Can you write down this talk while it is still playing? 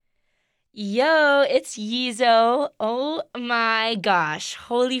Yo, it's Yizo. Oh my gosh.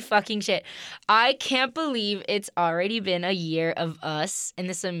 Holy fucking shit. I can't believe it's already been a year of us in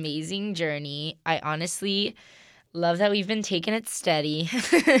this amazing journey. I honestly love that we've been taking it steady.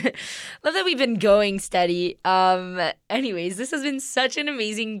 Love that we've been going steady. Anyways, this has been such an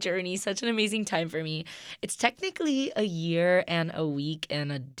amazing journey, such an amazing time for me. It's technically a year and a week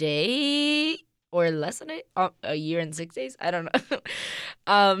and a day or less than a year and 6 days. I don't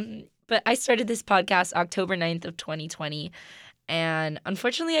know. But I started this podcast October 9th of 2020, and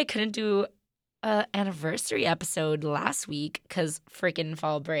unfortunately I couldn't do a anniversary episode last week cuz freaking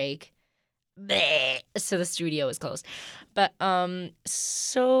fall break. Bleh. So the studio was closed. But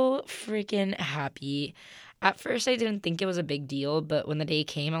so freaking happy. At first I didn't think it was a big deal, but when the day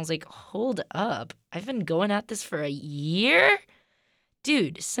came I was like, "Hold up. I've been going at this for a year?"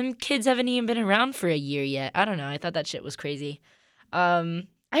 Dude, some kids haven't even been around for a year yet. I don't know. I thought that shit was crazy.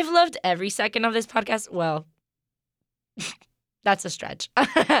 I've loved every second of this podcast. Well, that's a stretch.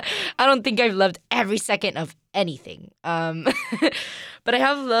 I don't think I've loved every second of anything. But I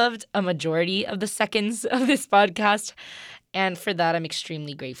have loved a majority of the seconds of this podcast. And for that, I'm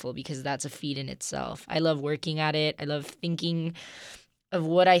extremely grateful because that's a feat in itself. I love working at it. I love thinking of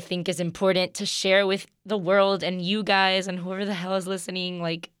what I think is important to share with the world and you guys and whoever the hell is listening,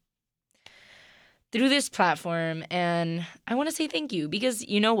 like through this platform. And I want to say thank you because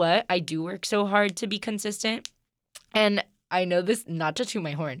you know what? I do work so hard to be consistent. And I know this not to toot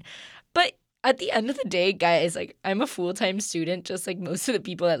my horn, but at the end of the day, guys, like I'm a full-time student, just like most of the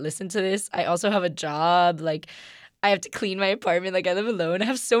people that listen to this. I also have a job. Like I have to clean my apartment. Like I live alone. I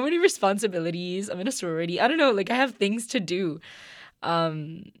have so many responsibilities. I'm in a sorority. I don't know. Like I have things to do.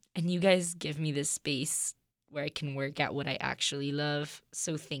 And you guys give me this space where I can work at what I actually love.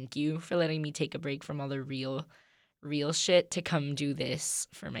 So thank you for letting me take a break from all the real shit to come do this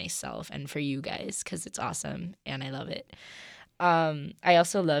for myself and for you guys because it's awesome and I love it. I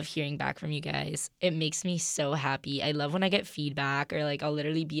also love hearing back from you guys. It makes me so happy. I love when I get feedback or like I'll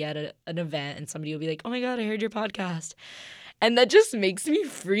literally be at an event and somebody will be like, "Oh my God, I heard your podcast." And that just makes me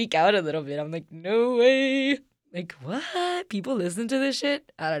freak out a little bit. I'm like, no way. Like, what? People listen to this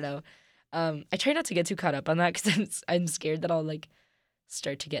shit? I don't know. I try not to get too caught up on that because I'm scared that I'll like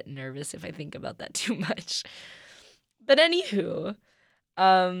start to get nervous if I think about that too much. But anywho,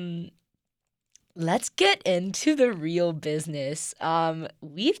 um, let's get into the real business.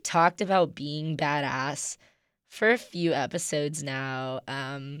 We've talked about being badass for a few episodes now.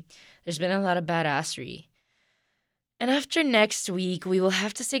 There's been a lot of badassery. And after next week, we will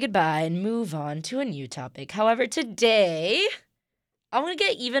have to say goodbye and move on to a new topic. However, today, I want to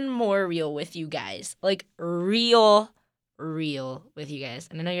get even more real with you guys. Like, real with you guys.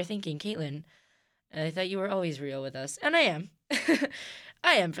 And I know you're thinking, Caitlin, I thought you were always real with us. And I am.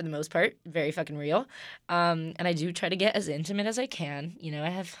 I am, for the most part, very fucking real. And I do try to get as intimate as I can.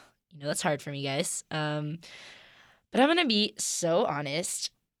 That's hard for me, guys. But I'm going to be so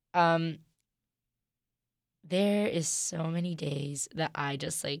honest. There is so many days that I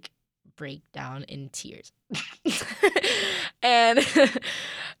just like break down in tears. And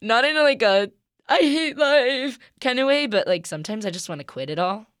not in like a I hate life kind of way, but like sometimes I just want to quit it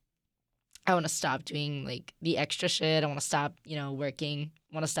all. I want to stop doing like the extra shit. I want to stop, working.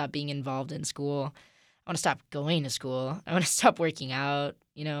 I want to stop being involved in school. I want to stop going to school. I want to stop working out,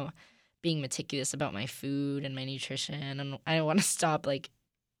 being meticulous about my food and my nutrition. And I want to stop like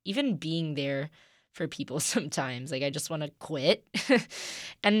even being there for people sometimes. Like I just want to quit.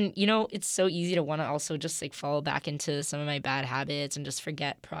 And it's so easy to want to also just like fall back into some of my bad habits and just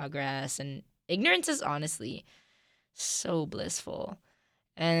forget progress. And ignorance is honestly so blissful.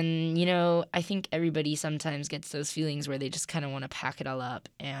 And I think everybody sometimes gets those feelings where they just kind of want to pack it all up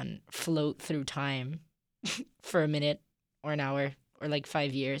and float through time for a minute or an hour or like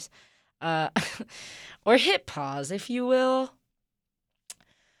 5 years. Or hit pause, if you will.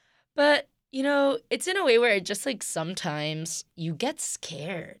 But it's in a way where it just like sometimes you get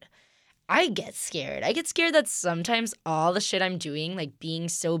scared. I get scared. I get scared that sometimes all the shit I'm doing, like being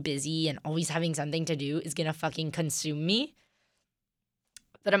so busy and always having something to do, is gonna fucking consume me.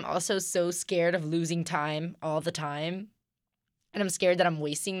 But I'm also so scared of losing time all the time. And I'm scared that I'm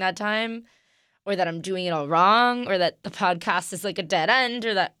wasting that time or that I'm doing it all wrong or that the podcast is like a dead end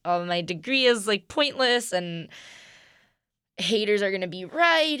or that all my degree is like pointless and haters are going to be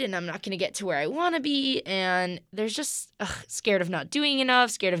right and I'm not going to get to where I want to be. And there's just scared of not doing enough,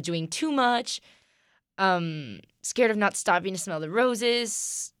 scared of doing too much, scared of not stopping to smell the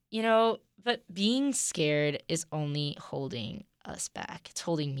roses, but being scared is only holding us back. It's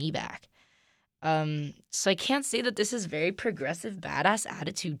holding me back. So I can't say that this is very progressive, badass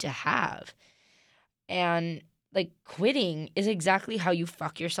attitude to have. And like quitting is exactly how you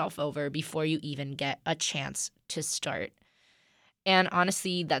fuck yourself over before you even get a chance to start. And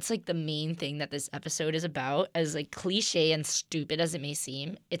honestly, that's like the main thing that this episode is about, as like cliche and stupid as it may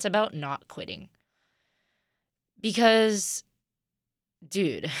seem. It's about not quitting. Because,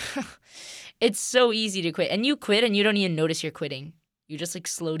 dude, it's so easy to quit. And you quit and you don't even notice you're quitting. You just like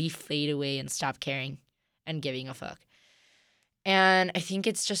slowly fade away and stop caring and giving a fuck. And I think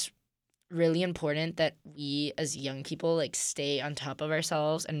it's just really important that we as young people like stay on top of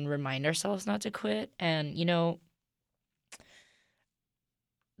ourselves and remind ourselves not to quit. And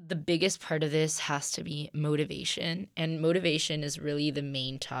the biggest part of this has to be motivation. And motivation is really the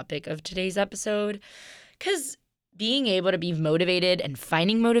main topic of today's episode, because being able to be motivated and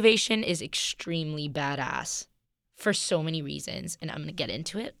finding motivation is extremely badass for so many reasons. And I'm going to get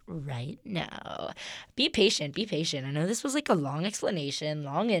into it right now. Be patient. Be patient. I know this was like a long explanation,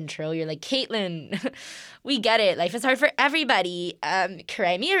 long intro. You're like, Caitlin, we get it. Life is hard for everybody.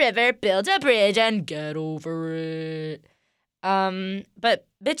 Cry me a river, build a bridge, and get over it. But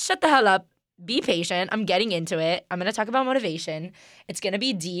bitch, shut the hell up. Be patient. I'm getting into it. I'm gonna talk about motivation. It's gonna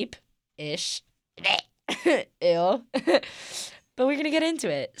be deep-ish. Ew. But we're gonna get into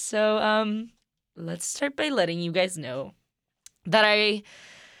it. So, let's start by letting you guys know that I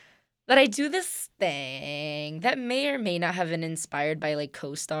do this thing that may or may not have been inspired by like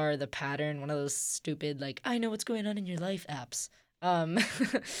CoStar, The Pattern, one of those stupid like I know what's going on in your life apps. Um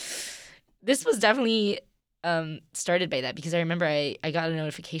this was definitely started by that, because I remember I got a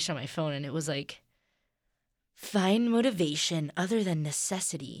notification on my phone and it was like, find motivation other than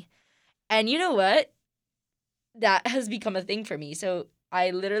necessity. And you know what? That has become a thing for me. So I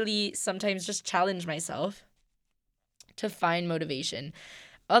literally sometimes just challenge myself to find motivation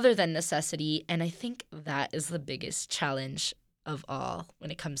other than necessity. And I think that is the biggest challenge of all when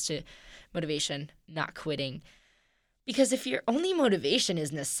it comes to motivation, not quitting. Because if your only motivation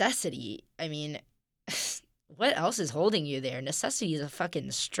is necessity, I mean, what else is holding you there? Necessity is a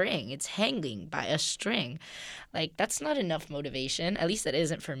fucking string. It's hanging by a string. Like, that's not enough motivation. At least that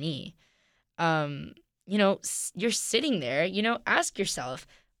isn't for me. Um, you're sitting there, ask yourself,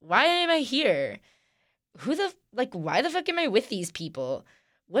 why am I here? Why the fuck am I with these people?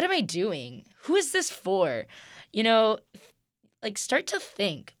 What am I doing? Who is this for? You know, start to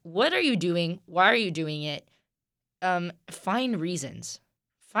think, what are you doing? Why are you doing it? Find reasons.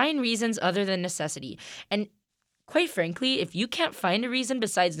 Find reasons other than necessity. And quite frankly, if you can't find a reason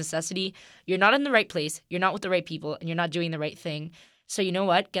besides necessity, you're not in the right place, you're not with the right people, and you're not doing the right thing. So you know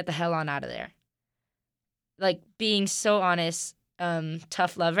what? Get the hell on out of there. Like, being so honest,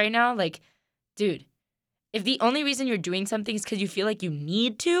 tough love right now, like, dude, if the only reason you're doing something is because you feel like you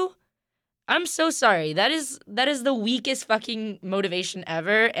need to, I'm so sorry. That is the weakest fucking motivation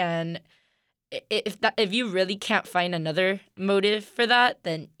ever. And if you really can't find another motive for that,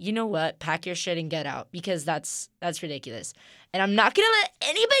 then you know what? Pack your shit and get out, because that's ridiculous. And I'm not gonna let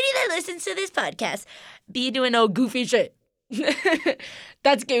anybody that listens to this podcast be doing no goofy shit.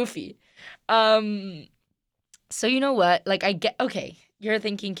 That's goofy. So you know what? Like, I get, okay, you're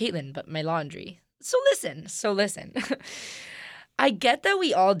thinking, Caitlin, but my laundry. So listen. I get that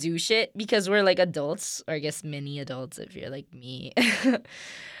we all do shit because we're like adults, or I guess mini adults if you're like me.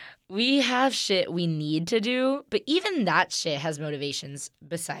 We have shit we need to do, but even that shit has motivations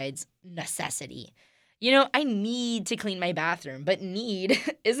besides necessity. I need to clean my bathroom, but need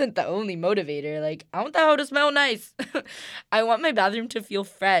isn't the only motivator. Like, I want the house to smell nice. I want my bathroom to feel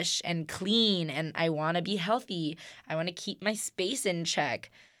fresh and clean, and I want to be healthy. I want to keep my space in check.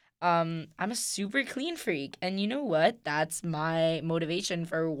 I'm a super clean freak, and you know what? That's my motivation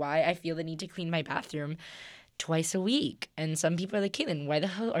for why I feel the need to clean my bathroom twice a week. And some people are like, Caitlin, why the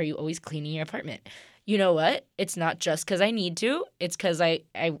hell are you always cleaning your apartment? You know what? It's not just because I need to. It's because I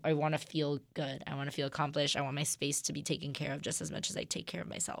want to feel good. I want to feel accomplished. I want my space to be taken care of just as much as I take care of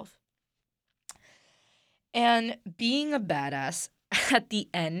myself. And being a badass at the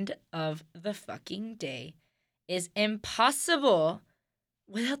end of the fucking day is impossible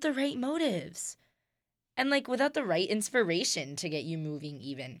without the right motives. And like without the right inspiration to get you moving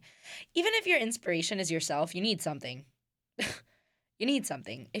even. Even if your inspiration is yourself, you need something. You need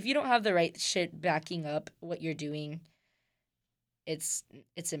something. If you don't have the right shit backing up what you're doing, it's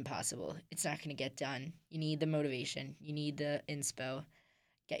impossible. It's not going to get done. You need the motivation. You need the inspo.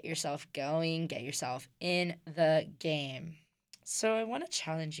 Get yourself going. Get yourself in the game. So I want to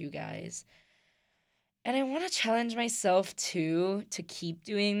challenge you guys. And I want to challenge myself too to keep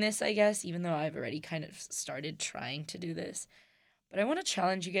doing this, I guess, even though I've already kind of started trying to do this. But I want to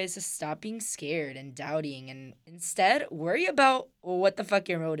challenge you guys to stop being scared and doubting and instead worry about what the fuck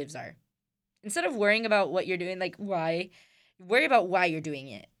your motives are. Instead of worrying about what you're doing, like why, worry about why you're doing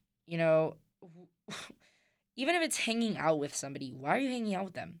it. You know, even if it's hanging out with somebody, why are you hanging out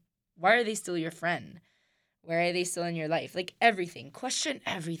with them? Why are they still your friend? Why are they still in your life? Like everything. Question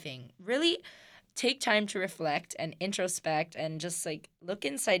everything. Really take time to reflect and introspect and just like look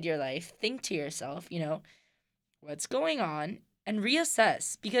inside your life, think to yourself, what's going on and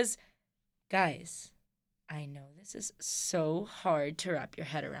reassess. Because, guys, I know this is so hard to wrap your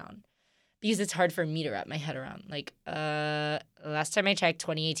head around because it's hard for me to wrap my head around. Like, last time I checked,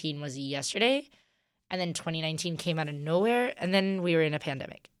 2018 was yesterday, and then 2019 came out of nowhere, and then we were in a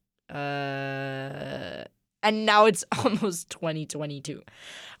pandemic. And now it's almost 2022.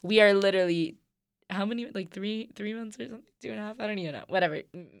 We are literally, how many, like three months or something? 2.5? I don't even know. Whatever.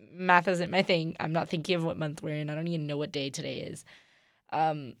 Math isn't my thing. I'm not thinking of what month we're in. I don't even know what day today is.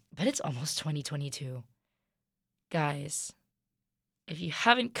 But it's almost 2022. Guys, if you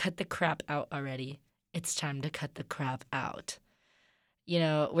haven't cut the crap out already, it's time to cut the crap out.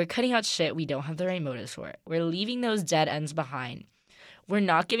 We're cutting out shit we don't have the right motives for. We're leaving those dead ends behind. We're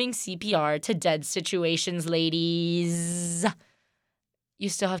not giving CPR to dead situations, ladies. You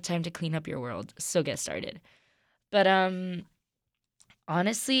still have time to clean up your world, so get started. But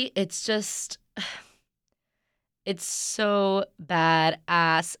honestly, it's just, it's so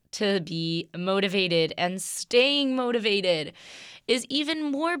badass to be motivated, and staying motivated is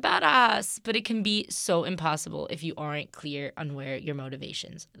even more badass, but it can be so impossible if you aren't clear on where your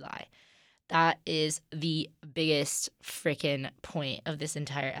motivations lie. That is the biggest freaking point of this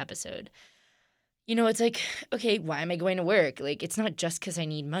entire episode. It's like, okay, why am I going to work? Like, it's not just because I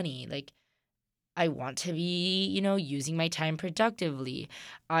need money. Like, I want to be, using my time productively.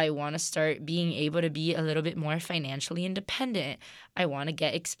 I want to start being able to be a little bit more financially independent. I want to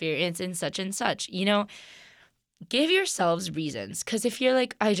get experience in such and such. Give yourselves reasons. Because if you're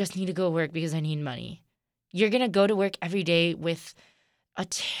like, I just need to go work because I need money, you're going to go to work every day with a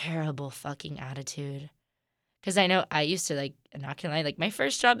terrible fucking attitude. Because I know I used to, like, I'm not gonna lie, like, my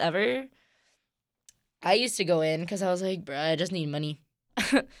first job ever, I used to go in because I was like, bruh, I just need money.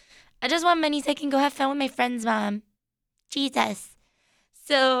 I just want money so I can go have fun with my friends, Mom. Jesus.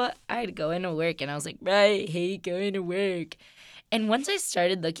 So I'd go into work and I was like, bruh, I hate going to work. And once I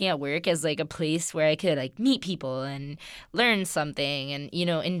started looking at work as like a place where I could like meet people and learn something and,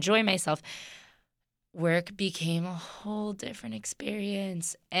 enjoy myself, work became a whole different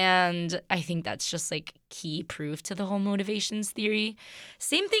experience. And I think that's just like key proof to the whole motivations theory.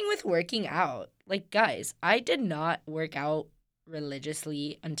 Same thing with working out. Like, guys, I did not work out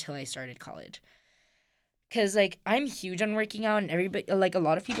religiously until I started college. Because, like, I'm huge on working out, and everybody, like, a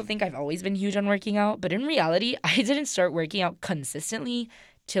lot of people think I've always been huge on working out. But in reality, I didn't start working out consistently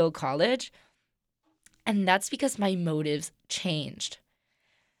till college. And that's because my motives changed.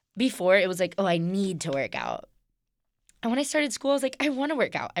 Before, it was like, oh, I need to work out. And when I started school, I was like, I want to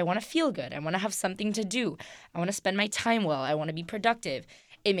work out. I want to feel good. I want to have something to do. I want to spend my time well. I want to be productive.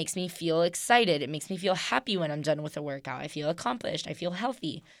 It makes me feel excited. It makes me feel happy when I'm done with a workout. I feel accomplished. I feel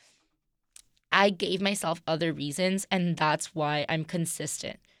healthy. I gave myself other reasons, and that's why I'm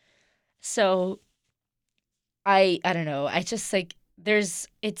consistent. So I don't know. I just like it's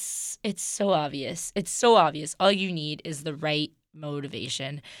so obvious. It's so obvious. All you need is the right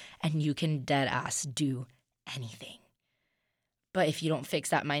motivation, and you can dead ass do anything. But if you don't fix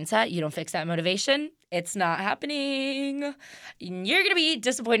that mindset, you don't fix that motivation, it's not happening. You're going to be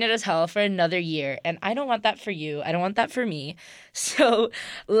disappointed as hell for another year. And I don't want that for you. I don't want that for me. So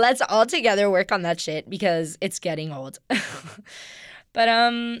let's all together work on that shit because it's getting old. But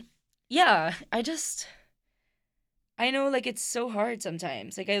yeah, I know like it's so hard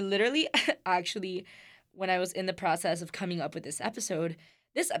sometimes. Like I literally actually, when I was in the process of coming up with this episode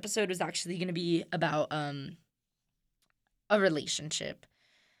was actually going to be about a relationship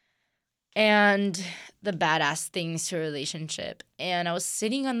and the badass things to a relationship. And I was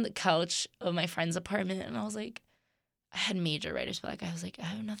sitting on the couch of my friend's apartment and I was like, I had major writer's block. I was like, I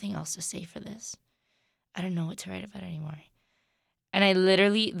have nothing else to say for this. I don't know what to write about anymore. And I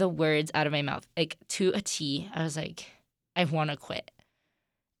literally, the words out of my mouth, like to a T, I was like, I want to quit.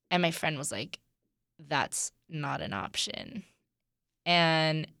 And my friend was like, that's not an option.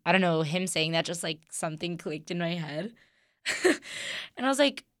 And I don't know, him saying that just like something clicked in my head. And I was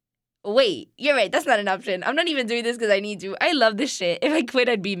like, wait, you're right. That's not an option. I'm not even doing this because I need to. I love this shit. If I quit,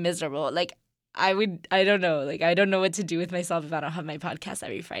 I'd be miserable. Like, I don't know. Like, I don't know what to do with myself if I don't have my podcast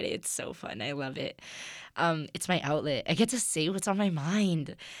every Friday. It's so fun. I love it. It's my outlet. I get to say what's on my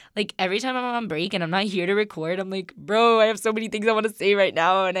mind. Like, every time I'm on break and I'm not here to record, I'm like, bro, I have so many things I want to say right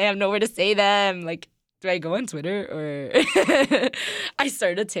now and I have nowhere to say them. Like, do I go on Twitter or I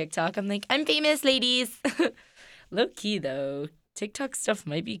start a TikTok? I'm like, I'm famous, ladies. Low key, though. TikTok stuff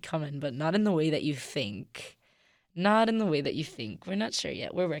might be coming, but not in the way that you think. Not in the way that you think. We're not sure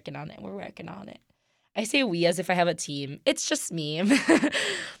yet. We're working on it. We're working on it. I say we as if I have a team. It's just me.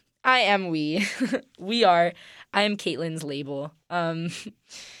 I am we. We are. I am Caitlin's label. But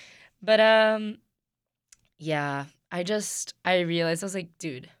yeah. I realized I was like,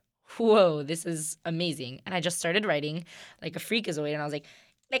 dude, whoa, this is amazing. And I just started writing like a freakazoid, and I was like,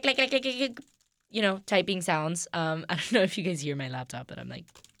 click, typing sounds. I don't know if you guys hear my laptop, but I'm like,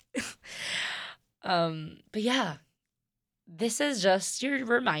 but yeah, this is just your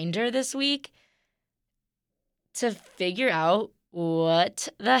reminder this week to figure out what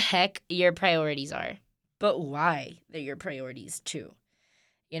the heck your priorities are, but why they're your priorities too.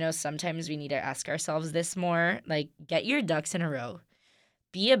 Sometimes we need to ask ourselves this more, like, get your ducks in a row,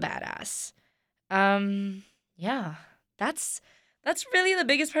 be a badass. Yeah, that's really the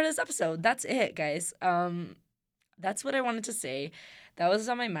biggest part of this episode. That's it, guys. That's what I wanted to say. That was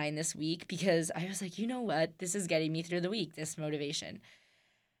on my mind this week because I was like, you know what? This is getting me through the week, this motivation.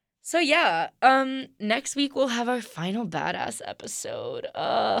 So yeah, next week we'll have our final badass episode.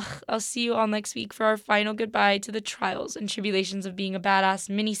 I'll see you all next week for our final goodbye to the trials and tribulations of being a badass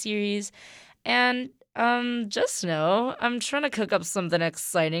miniseries. And just know I'm trying to cook up something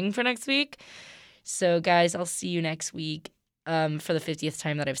exciting for next week. So guys, I'll see you next week. For the 50th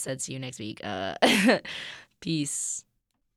time that I've said see you next week. Peace.